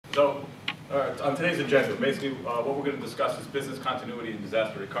So, on today's agenda, basically what we're going to discuss is business continuity and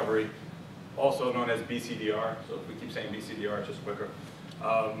disaster recovery, also known as BCDR. So if we keep saying BCDR, it's just quicker.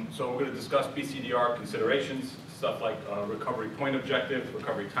 So we're going to discuss BCDR considerations, stuff like recovery point objective,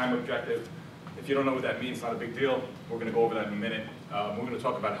 recovery time objective. If you don't know what that means, not a big deal. We're going to go over that in a minute. We're going to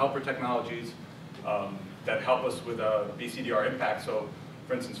talk about helper technologies that help us with BCDR impact. So,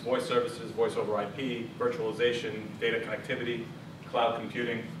 for instance, voice services, voice over IP, virtualization, data connectivity, cloud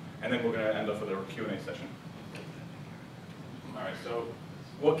computing, and then we're going to end up with a Q&A session. All right, so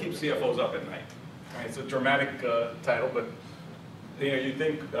what keeps CFOs up at night? All right, it's a dramatic title, but you'd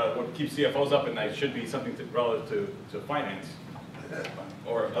think what keeps CFOs up at night should be something relative to finance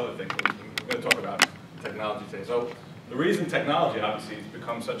or other things. We're going to talk about technology today. So the reason technology obviously has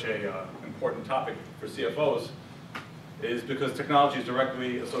become such an important topic for CFOs is because technology is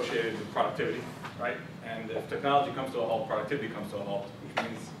directly associated with productivity, right? And if technology comes to a halt, productivity comes to a halt, which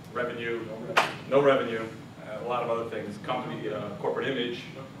means revenue, no revenue, a lot of other things, company, corporate image,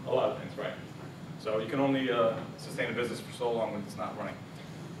 a lot of things, right? So you can only sustain a business for so long when it's not running.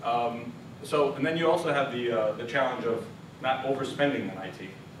 And then you also have the challenge of not overspending on IT,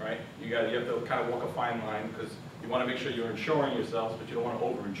 right? You have to kind of walk a fine line because you want to make sure you're insuring yourselves, but you don't want to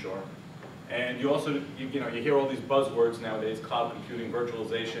over-insure. And you also, you hear all these buzzwords nowadays, cloud computing,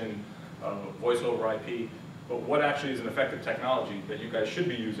 virtualization, voice over IP, but what actually is an effective technology that you guys should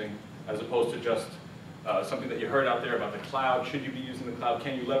be using as opposed to just something that you heard out there about the cloud? Should you be using the cloud?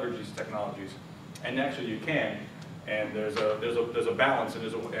 Can you leverage these technologies? And actually you can, and there's a balance, and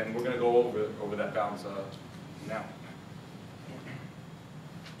we're going to go over that balance now.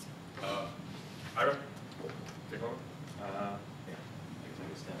 Ira, take over.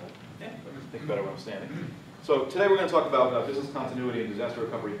 Think better when I'm standing. So today we're going to talk about business continuity and disaster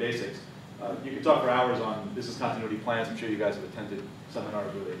recovery basics. You could talk for hours on business continuity plans. I'm sure you guys have attended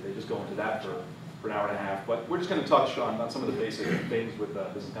seminars where they just go into that for an hour and a half. But we're just going to touch on some of the basic things with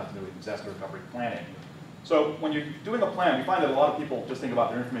business continuity and disaster recovery planning. So when you're doing a plan, you find that a lot of people just think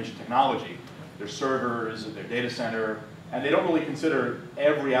about their information technology, their servers, their data center, and they don't really consider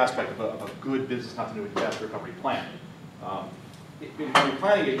every aspect of a good business continuity disaster recovery plan. When you're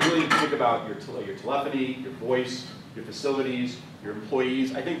planning it, you really need to think about your telephony, your voice, your facilities, your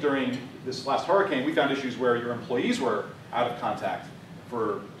employees. I think during this last hurricane, we found issues where your employees were out of contact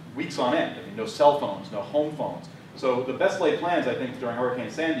for weeks on end. I mean, no cell phones, no home phones. So the best laid plans, I think, during Hurricane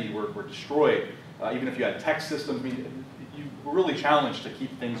Sandy were destroyed. Even if you had text systems, I mean, you were really challenged to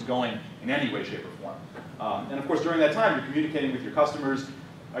keep things going in any way, shape, or form. And of course, during that time, you're communicating with your customers.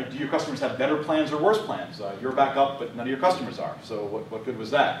 Do your customers have better plans or worse plans? You're back up, but none of your customers are. So what good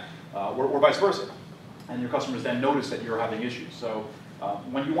was that? Or vice versa. And your customers then notice that you're having issues. So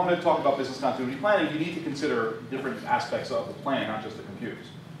when you want to talk about business continuity planning, you need to consider different aspects of the plan, not just the computers.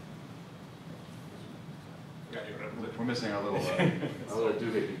 We're missing our little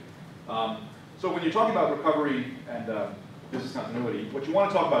doohickey. So when you're talking about recovery and business continuity, what you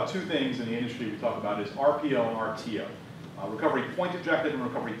want to talk about, two things in the industry we talk about is RPO and RTO. Recovery point objective and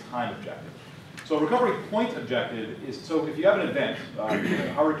recovery time objective. So recovery point objective is, so if you have an event, a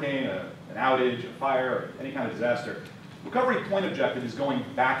hurricane, an outage, a fire, or any kind of disaster, recovery point objective is going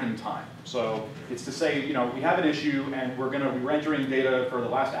back in time. So it's to say, we have an issue and we're entering data for the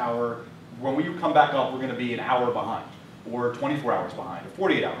last hour. When we come back up, we're going to be an hour behind, or 24 hours behind, or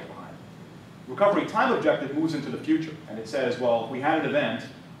 48 hours behind. Recovery time objective moves into the future, and it says, well, if we had an event,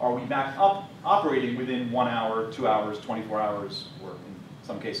 are we back up operating within 1 hour, 2 hours, 24 hours, or in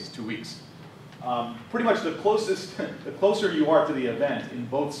some cases 2 weeks? Pretty much the closer you are to the event in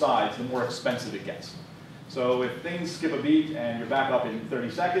both sides, the more expensive it gets. So if things skip a beat and you're back up in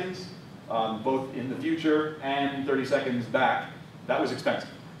 30 seconds, both in the future and 30 seconds back, that was expensive.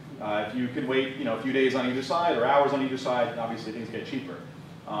 If you can wait a few days on either side or hours on either side, obviously things get cheaper.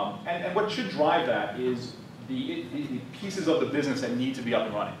 And what should drive that is the pieces of the business that need to be up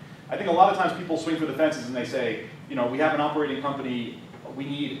and running. I think a lot of times people swing for the fences and they say, we have an operating company, we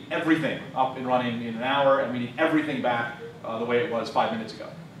need everything up and running in an hour, and we need everything back the way it was 5 minutes ago.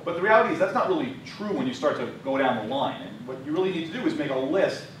 But the reality is that's not really true when you start to go down the line. And what you really need to do is make a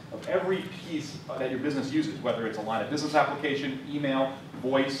list of every piece that your business uses, whether it's a line of business application, email,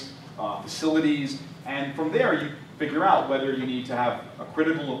 voice, facilities, and from there you figure out whether you need to have a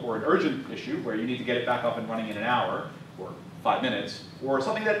critical or an urgent issue where you need to get it back up and running in an hour or 5 minutes, or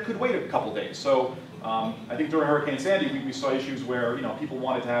something that could wait a couple days. So I think during Hurricane Sandy, we saw issues where people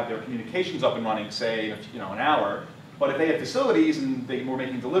wanted to have their communications up and running, say, an hour. But if they had facilities and they were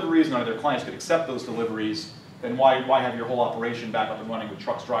making deliveries, none of their clients could accept those deliveries, then why have your whole operation back up and running with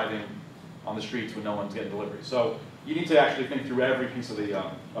trucks driving on the streets when no one's getting deliveries? So you need to actually think through every piece of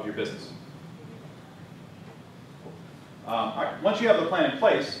your business. All right. Once you have the plan in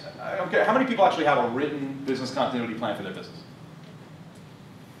place, I don't care, how many people actually have a written business continuity plan for their business?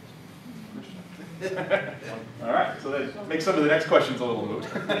 All right, so that makes some of the next questions a little moot.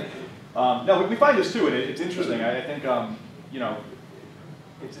 No, we find this too, and it's interesting. I think you know,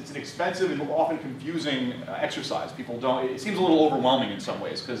 it's an expensive and often confusing exercise. People don't. It seems a little overwhelming in some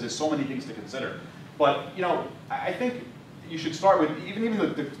ways because there's so many things to consider. But you know, I think you should start with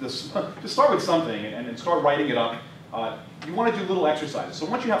just start with something and start writing it up. You want to do little exercises. So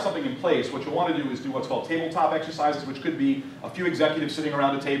once you have something in place, what you want to do is do what's called tabletop exercises, which could be a few executives sitting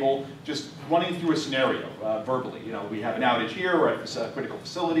around a table, just running through a scenario verbally. You know, we have an outage here, or at a critical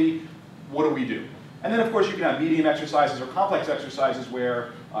facility. What do we do? And then, of course, you can have medium exercises or complex exercises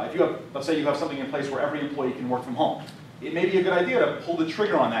where, if you have, let's say you have something in place where every employee can work from home. It may be a good idea to pull the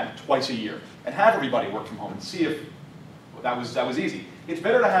trigger on that twice a year and have everybody work from home and see if that was easy. It's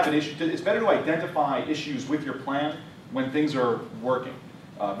better to have an issue. It's better to identify issues with your plan when things are working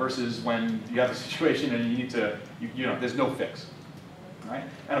versus when you have a situation and you need to, you know, there's no fix. Right?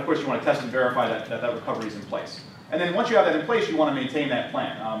 And of course, you want to test and verify that recovery is in place. And then once you have that in place, you want to maintain that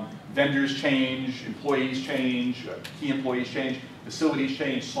plan. Vendors change, employees change, key employees change, facilities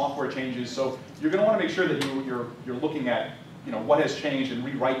change, software changes. So you're going to want to make sure that you're looking at, you know, what has changed and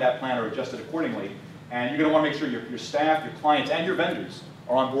rewrite that plan or adjust it accordingly. And you're going to want to make sure your staff, your clients, and your vendors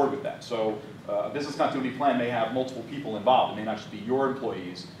are on board with that. So a business continuity plan may have multiple people involved. It may not just be your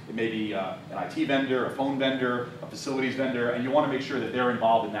employees. It may be an IT vendor, a phone vendor, a facilities vendor, and you want to make sure that they're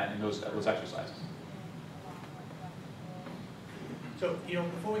involved in that in those exercises. So, you know,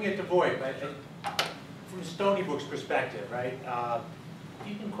 before we get to VoIP, from Stony Brook's perspective, right?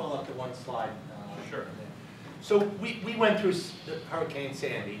 You can call up the one slide. Sure. So we went through Hurricane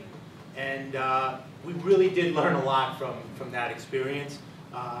Sandy, and we really did learn a lot from that experience.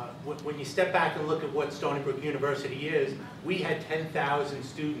 When you step back and look at what Stony Brook University is, we had 10,000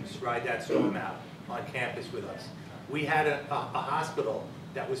 students ride that storm out on campus with us. We had a hospital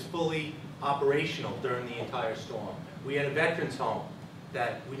that was fully operational during the entire storm. We had a veterans home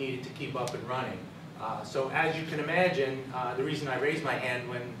that we needed to keep up and running. So as you can imagine, the reason I raised my hand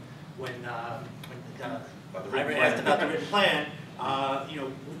when I asked about the written plan, you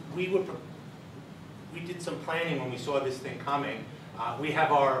know, we did some planning when we saw this thing coming. We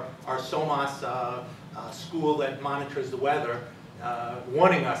have our SOMAS school that monitors the weather,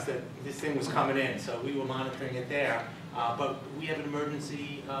 warning us that this thing was coming in, so we were monitoring it there. But we have an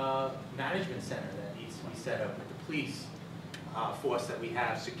emergency management center that needs to be set up with the police force that we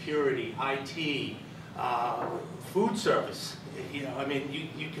have, security, IT, food service. You know, I mean,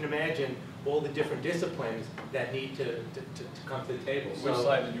 you can imagine all the different disciplines that need to come to the table. Which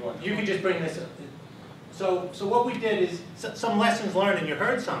slide did you want? You can just bring this up. So what we did is some lessons learned, and you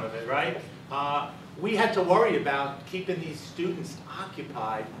heard some of it, right? We had to worry about keeping these students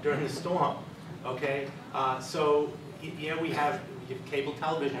occupied during the storm, okay? So yeah, we have cable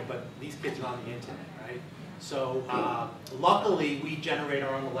television, but these kids are on the internet, right? So luckily, we generate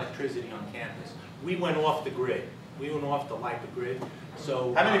our own electricity on campus. We went off the grid. We went off the LIPA grid.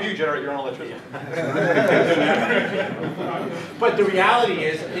 So how many of you generate your own electricity? But the reality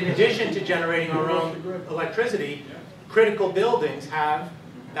is, in addition to generating our own electricity, critical buildings have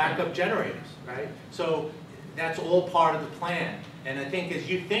backup generators, right? So that's all part of the plan. And I think as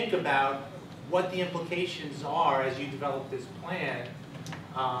you think about what the implications are as you develop this plan,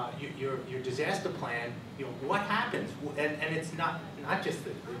 your disaster plan, you know, what happens? And it's not just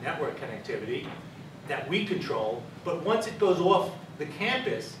the network connectivity that we control, but once it goes off the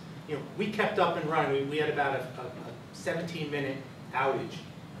campus, you know, we kept up and running. We had about a 17-minute outage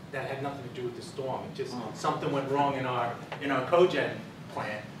that had nothing to do with the storm. It just something went wrong in our cogen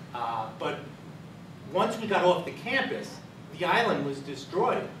plant. But once we got off the campus, the island was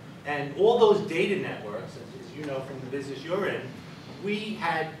destroyed, and all those data networks, as you know from the business you're in, we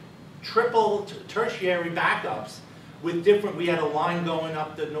had triple tertiary backups with different. We had a line going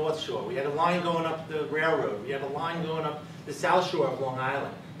up the North Shore. We had a line going up the railroad. We had a line going up the South Shore of Long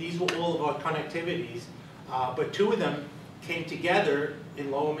Island. These were all of our connectivities, but two of them came together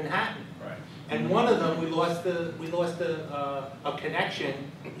in Lower Manhattan. Right. And one of them, we lost a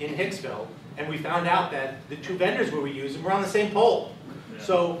connection in Hicksville, and we found out that the two vendors we were using were on the same pole. Yeah.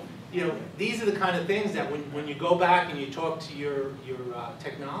 So, you know, these are the kind of things that when you go back and you talk to your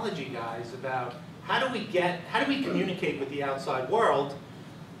technology guys about how do we communicate with the outside world,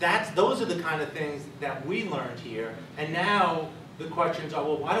 those are the kind of things that we learned here. And now the questions are,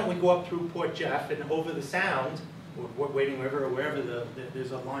 well, why don't we go up through Port Jeff and over the Sound, or Wading River, or wherever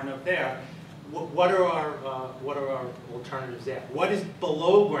there's a line up there. what are our alternatives there? What is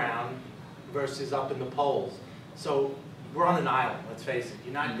below ground versus up in the poles? So we're on an island, let's face it.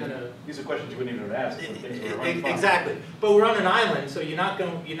 You're not going to... These are questions you wouldn't even have asked. Exactly. But we're on an island, so you're not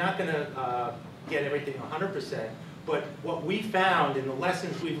going to get everything 100%. But what we found in the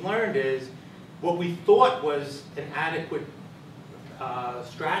lessons we've learned is what we thought was an adequate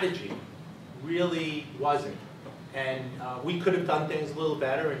strategy really wasn't. And we could have done things a little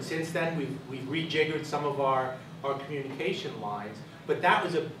better, and since then we've rejiggered some of our communication lines. But that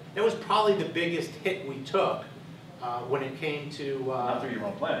was probably the biggest hit we took when it came to... Not through your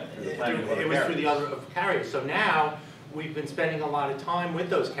own planning, through the planning of other It was through the carriers. other carriers. So now we've been spending a lot of time with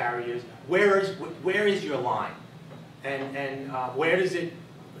those carriers. Where is your line? And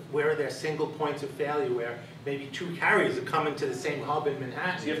where are there single points of failure where maybe two carriers are coming to the same hub in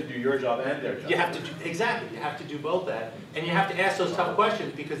Manhattan? So you have to do your job and their job. You have to do, exactly, you have to do both that. And you have to ask those tough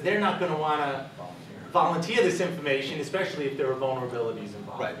questions because they're not going to want to volunteer this information, especially if there are vulnerabilities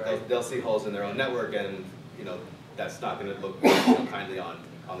involved. Right, they'll see holes in their own network, and that's not going to look kindly on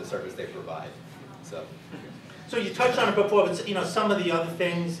the service they provide. So you touched on it before, but some of the other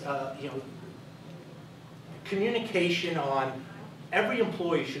things, communication on every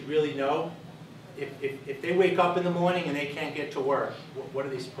employee should really know if they wake up in the morning and they can't get to work, what are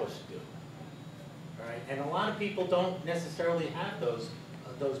they supposed to do? All right, and a lot of people don't necessarily have those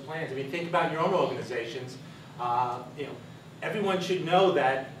plans. I mean, think about your own organizations. Everyone should know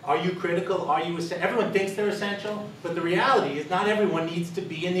that, are you critical? Are you everyone thinks they're essential, but the reality is not everyone needs to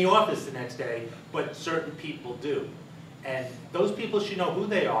be in the office the next day, but certain people do. And those people should know who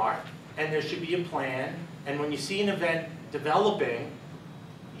they are, and there should be a plan. And when you see an event developing,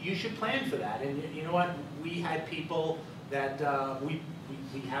 you should plan for that. And you know what? We had people that we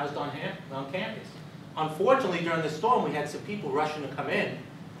housed on campus. Unfortunately, during the storm, we had some people rushing to come in.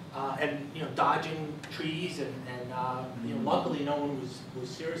 And dodging trees, and luckily no one was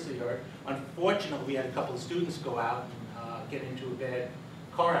seriously hurt. Unfortunately, we had a couple of students go out and get into a bad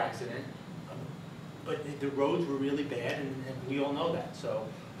car accident. But the roads were really bad, and we all know that. So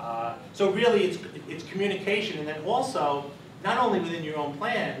really, it's communication, and then also not only within your own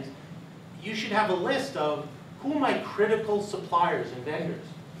plans, you should have a list of who are my critical suppliers and vendors,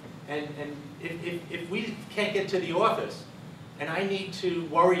 and if we can't get to the office, and I need to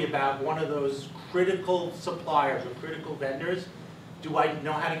worry about one of those critical suppliers or critical vendors, do I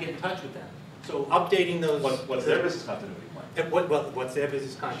know how to get in touch with them? So updating those... What's their business continuity plan? What's their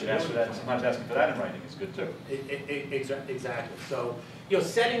business continuity plan? And sometimes asking for that in writing is good too. Exactly. So,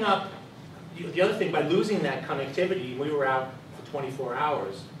 setting up... The other thing, by losing that connectivity, we were out for 24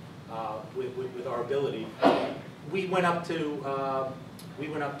 hours with our ability. We went up to our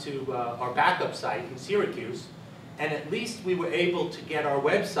backup site in Syracuse, and at least we were able to get our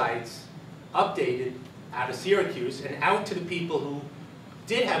websites updated out of Syracuse and out to the people who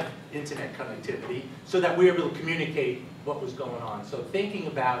did have internet connectivity so that we were able to communicate what was going on. So thinking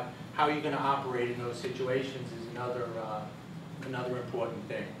about how you're going to operate in those situations is another important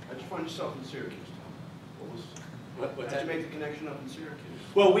thing. How'd you find yourself in Syracuse, Tom? What's How'd you that? make the connection up in Syracuse?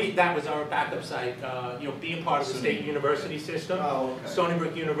 Well, that was our backup site. Being part of the state university system, Oh, okay. Stony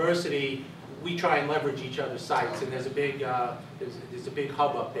Brook University, we try and leverage each other's sites, and there's a big hub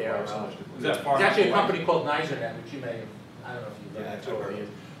up there. Is that far There's actually a enough away? company called NiserNet, which you may have, I don't know if you've Yeah, done I've that over heard the of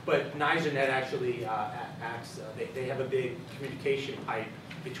years. But NiserNet actually acts, they have a big communication pipe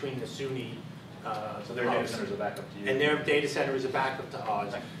between the SUNY So their data hubs. centers are back up to you. And their data center is a backup to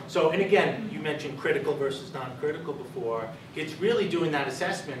ours. So, and again, you mentioned critical versus non-critical before. It's really doing that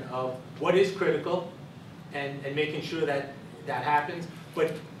assessment of what is critical and making sure that that happens.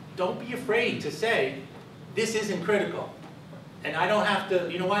 But don't be afraid to say, this isn't critical. And I don't have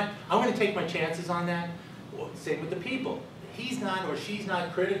to, you know what, I'm going to take my chances on that. Well, same with the people. He's not or she's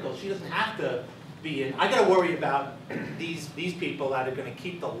not critical. She doesn't have to be in. I got to worry about these people that are going to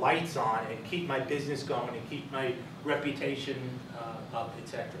keep the lights on and keep my business going and keep my reputation up,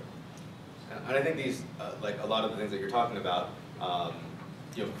 etc. And I think these, like a lot of the things that you're talking about,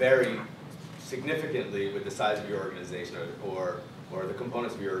 vary significantly with the size of your organization or the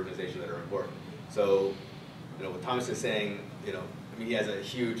components of your organization that are important. So, what Thomas is saying, he has a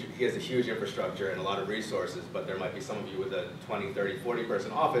huge infrastructure and a lot of resources, but there might be some of you with a 20, 30, 40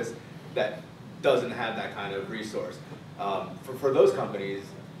 person office that doesn't have that kind of resource. For those companies,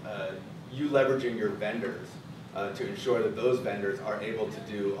 you leveraging your vendors to ensure that those vendors are able to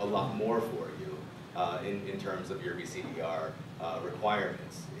do a lot more for you in terms of your BCDR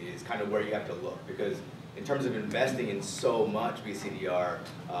requirements is kind of where you have to look, because in terms of investing in so much BCDR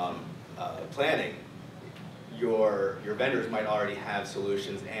planning, your vendors might already have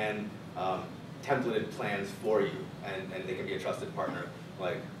solutions and templated plans for you, and they can be a trusted partner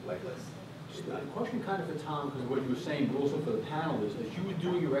like Liz. Just a question kind of for Tom, because what you were saying, but also for the panel, is as you were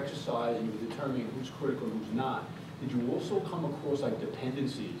doing your exercise and you were determining who's critical and who's not, did you also come across like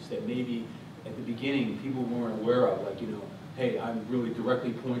dependencies that maybe at the beginning people weren't aware of, like, you know, hey, I'm really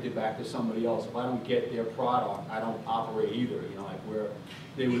directly pointed back to somebody else. If I don't get their product, I don't operate either, you know, like where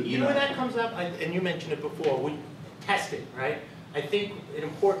they would, You know where that comes up, and you mentioned it before, we test it, right? I think an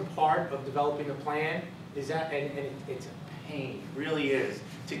important part of developing a plan is that, and it's a pain, really is,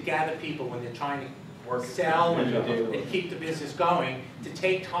 to gather people when they're trying to sell and keep the business going, to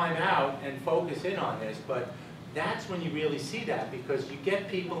take time out and focus in on this. But that's when you really see that, because you get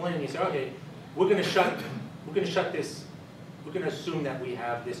people in and you say, okay, we're going to shut this, we're going to assume that we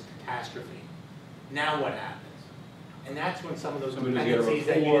have this catastrophe. Now what happens? And that's when some of those dependencies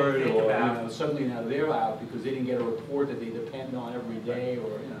that you didn't think about. You know, suddenly now they're out because they didn't get a report that they depend on every day,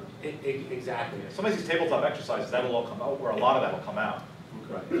 or, you know. Exactly. Some of these tabletop exercises, that'll all come out, or a lot of that will come out.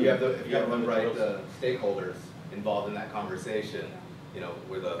 Right. If you have the right stakeholders involved in that conversation, you know,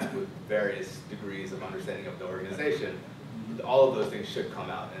 with various degrees of understanding of the organization, all of those things should come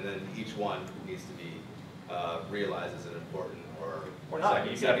out, and then each one needs to be realized as an important or not.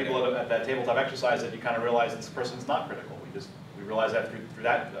 You can have people at that tabletop exercise that you kind of realize this person's not critical. We realize that through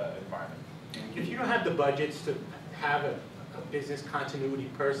that environment. If you don't have the budgets to have a business continuity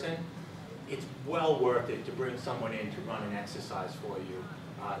person, it's well worth it to bring someone in to run an exercise for you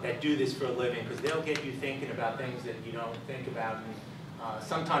that do this for a living, because they'll get you thinking about things that you don't think about. And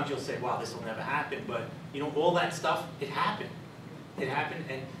sometimes you'll say, wow, this will never happen, but you know, all that stuff, it happened. It happened,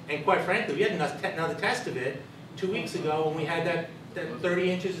 and quite frankly, we had another test of it 2 weeks ago when we had that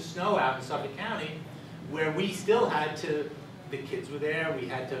 30 inches of snow out in Suffolk County, where we still had to, the kids were there, we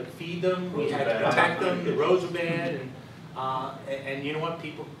had to feed them, we had to protect them, the roads were bad, and you know what,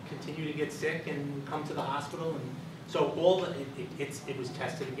 people continue to get sick and come to the hospital, and so it was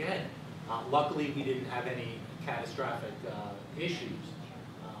tested again. Luckily, we didn't have any catastrophic issues,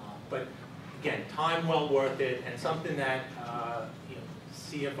 but again, time well worth it, and something that you know,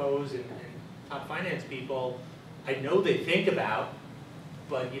 CFOs and top finance people, I know they think about,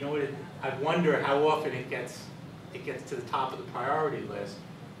 but you know what? I wonder how often it gets to the top of the priority list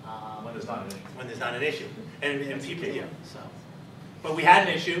When there's not an issue. when there's not an issue, and people, yeah. So, but we had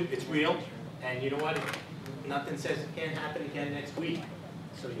an issue. It's real, and you know what? Nothing says it can't happen again next week.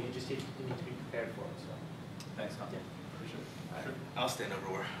 So you need to be prepared for it. So. Thanks, Tom. Yeah. Appreciate it. I'll stand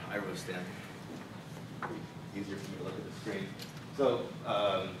over where I was standing. Easier for me to look at the screen. So,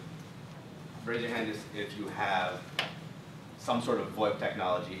 raise your hand if you have some sort of VoIP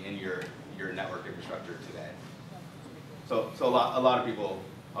technology in your network infrastructure today. So a lot of people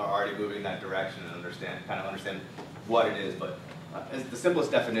are already moving in that direction and kind of understand what it is. But as the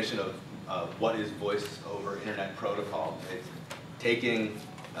simplest definition of what is voice over internet protocol, it's taking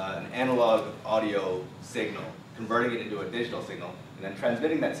an analog audio signal, converting it into a digital signal, and then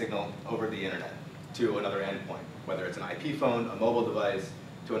transmitting that signal over the internet to another endpoint, whether it's an IP phone, a mobile device,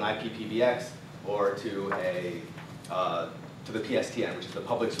 to an IP PBX, or to the PSTN, which is the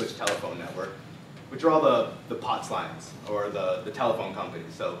public switch telephone network, which are all the POTS lines, or the telephone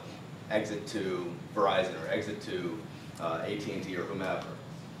companies. So exit to Verizon, or exit to AT&T, or whomever.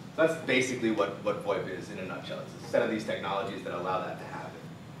 That's basically what VoIP is in a nutshell. It's a set of these technologies that allow that to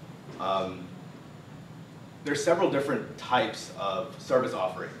happen. There's several different types of service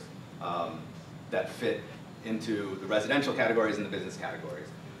offerings that fit into the residential categories and the business categories.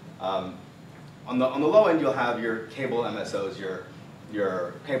 On the low end, you'll have your cable MSOs,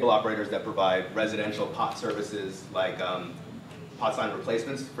 your cable operators that provide residential POT services like POTS line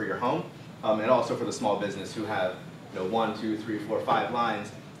replacements for your home, and also for the small business who have 1, 2, 3, 4, 5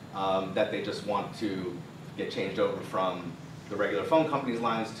 lines that they just want to get changed over from the regular phone company's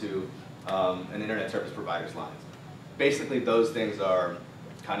lines to an internet service provider's lines. Basically, those things are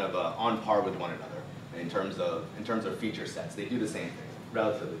kind of on par with one another in terms of feature sets. They do the same thing,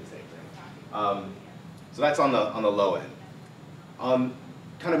 relatively the same thing. So that's on the low end.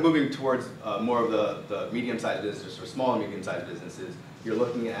 Kind of moving towards more of the medium-sized businesses or small and medium-sized businesses, you're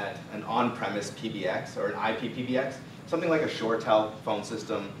looking at an on-premise PBX or an IP PBX, something like a ShoreTel phone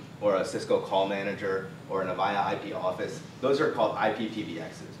system or a Cisco Call Manager or an Avaya IP Office. Those are called IP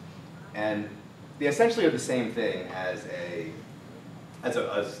PBXs. And they essentially are the same thing as a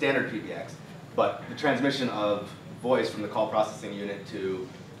standard PBX, but the transmission of voice from the call processing unit to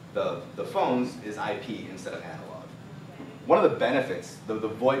the phones is IP instead of analog. One of the benefits, the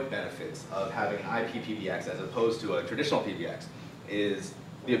VoIP benefits of having an IP PBX as opposed to a traditional PBX is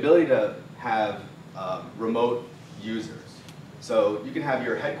the ability to have remote users. So you can have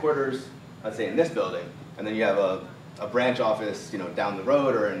your headquarters let's say in this building, and then you have a branch office, down the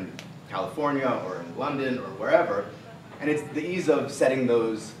road or in California or in London or wherever, and it's the ease of setting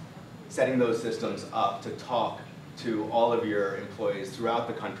those systems up to talk to all of your employees throughout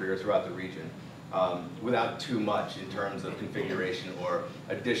the country or throughout the region without too much in terms of configuration or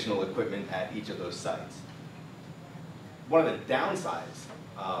additional equipment at each of those sites. One of the downsides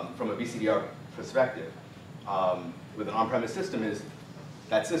from a BCDR perspective with an on-premise system is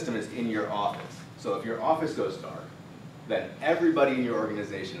that system is in your office. So if your office goes dark, then everybody in your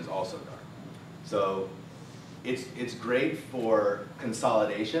organization is also dark. So it's great for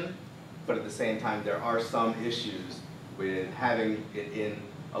consolidation, but at the same time, there are some issues with having it in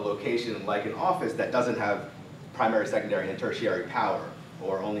a location like an office that doesn't have primary, secondary, and tertiary power,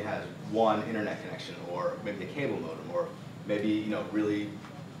 or only has one internet connection, or maybe a cable modem, or maybe really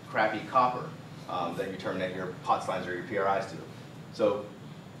crappy copper that you terminate your POTS lines or your PRIs to. So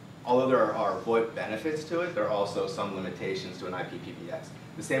although there are VoIP benefits to it, there are also some limitations to an IP PBX.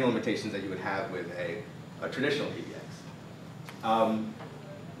 The same limitations that you would have with a traditional PBX.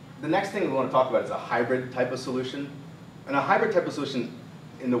 The next thing we want to talk about is a hybrid type of solution. And a hybrid type of solution,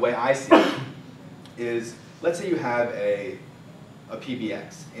 in the way I see it, is, let's say you have a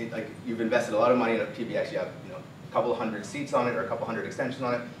PBX. Like you've invested a lot of money in a PBX. You have a couple hundred seats on it or a couple hundred extensions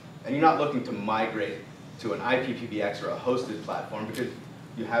on it, and you're not looking to migrate to an IP PBX or a hosted platform because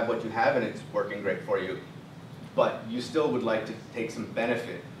you have what you have and it's working great for you. But you still would like to take some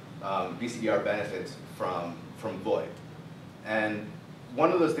benefit, BCDR benefits from VoIP. And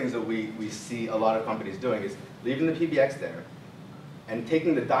one of those things that we see a lot of companies doing is leaving the PBX there and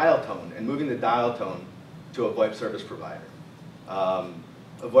taking the dial tone and moving the dial tone to a VoIP service provider. A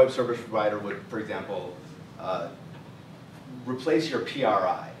VoIP service provider would, for example, replace your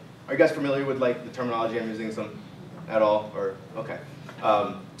PRI. Are you guys familiar with the terminology I'm using at all? Or okay.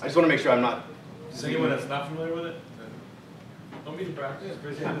 I just want to make sure I'm not. Is anyone that's not familiar with it? Don't be practice.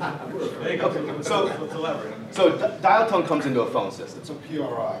 There you go. Okay. So let's elaborate. So dial tone comes into a phone system. It's a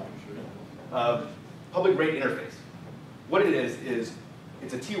PRI. Public rate interface. What it is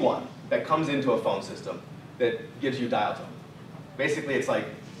it's a T1 that comes into a phone system that gives you dial tone. Basically, it's like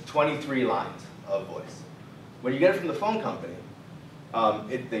 23 lines of voice. When you get it from the phone company,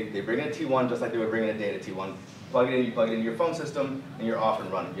 they bring in a T1 just like they would bring in a data T1. Plug it in, you plug it into your phone system, and you're off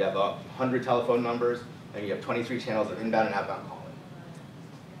and running. You have 100 telephone numbers, and you have 23 channels of inbound and outbound calling.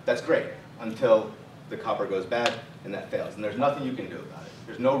 That's great until the copper goes bad and that fails. And there's nothing you can do about it.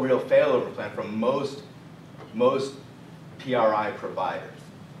 There's no real failover plan from most PRI providers.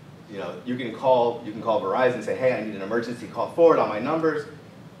 You can call Verizon and say, hey, I need an emergency call forward on my numbers,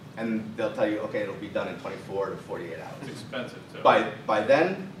 and they'll tell you, okay, it'll be done in 24 to 48 hours. It's expensive too. By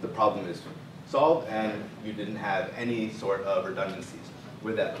then, the problem is solved, and you didn't have any sort of redundancies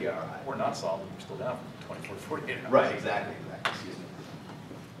with that PRI. Or not solved, you're still down for 24 to 48 hours. Right, exactly. Excuse me.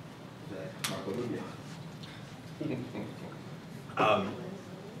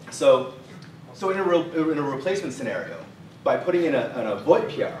 So in a replacement scenario, by putting in a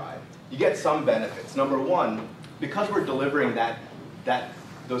VoIP PRI, you get some benefits. Number one, because we're delivering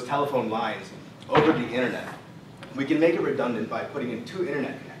those telephone lines over the internet, we can make it redundant by putting in 2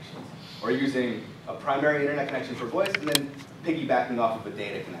 internet connections, or using a primary internet connection for voice and then piggybacking off of a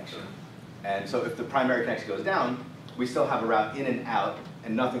data connection. And so if the primary connection goes down, we still have a route in and out,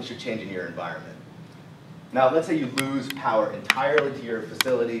 and nothing should change in your environment. Now, let's say you lose power entirely to your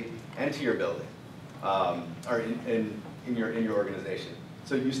facility and to your building, or in your organization.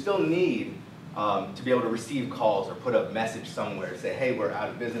 So you still need to be able to receive calls or put a message somewhere to say, hey, we're out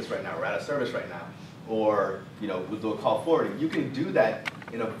of business right now, we're out of service right now, or we'll do a call forwarding. You can do that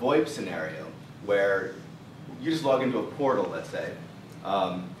in a VoIP scenario where you just log into a portal, let's say,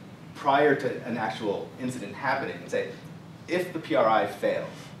 prior to an actual incident happening and say, if the PRI fails,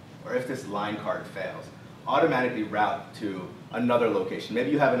 or if this line card fails, automatically route to another location.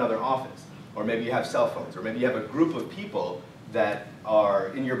 Maybe you have another office, or maybe you have cell phones, or maybe you have a group of people that are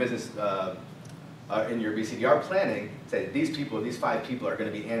in your business, in your BCDR planning, say these 5 people are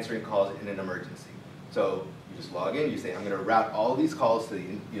going to be answering calls in an emergency. So you just log in, you say, I'm going to route all these calls to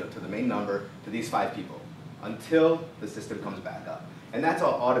the main number, to these 5 people, until the system comes back up. And that's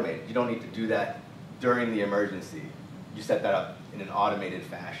all automated. You don't need to do that during the emergency. You set that up in an automated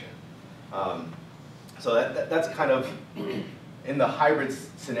fashion. So that's kind of, in the hybrid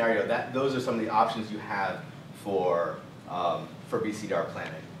scenario, those are some of the options you have for BCDR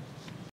planning.